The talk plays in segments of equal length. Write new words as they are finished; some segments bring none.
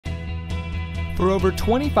For over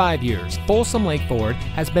 25 years, Folsom Lake Ford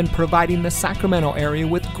has been providing the Sacramento area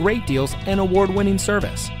with great deals and award-winning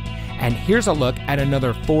service. And here's a look at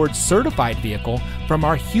another Ford certified vehicle from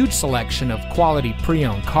our huge selection of quality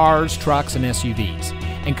pre-owned cars, trucks, and SUVs,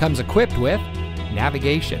 and comes equipped with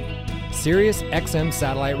navigation, Sirius XM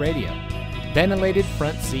satellite radio, ventilated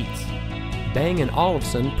front seats, Bang &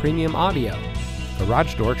 Olufsen premium audio,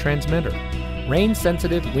 garage door transmitter,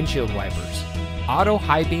 rain-sensitive windshield wipers, auto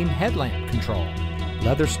high-beam headlamp control,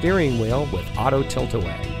 leather steering wheel with auto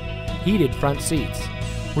tilt-away, heated front seats,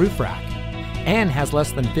 roof rack, and has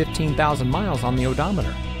less than 15,000 miles on the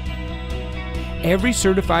odometer. Every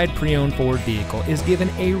certified pre-owned Ford vehicle is given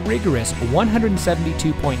a rigorous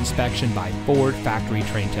 172-point inspection by Ford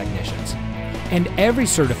factory-trained technicians. And every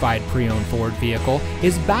certified pre-owned Ford vehicle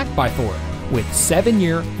is backed by Ford with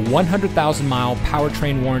 7-year, 100,000-mile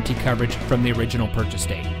powertrain warranty coverage from the original purchase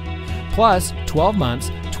date, plus 12 months,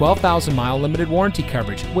 12,000-mile limited warranty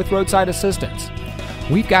coverage with roadside assistance.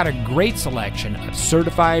 We've got a great selection of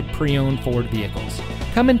certified pre-owned Ford vehicles.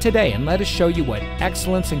 Come in today and let us show you what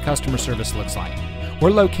excellence in customer service looks like. We're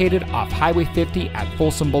located off Highway 50 at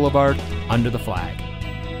Folsom Boulevard under the flag.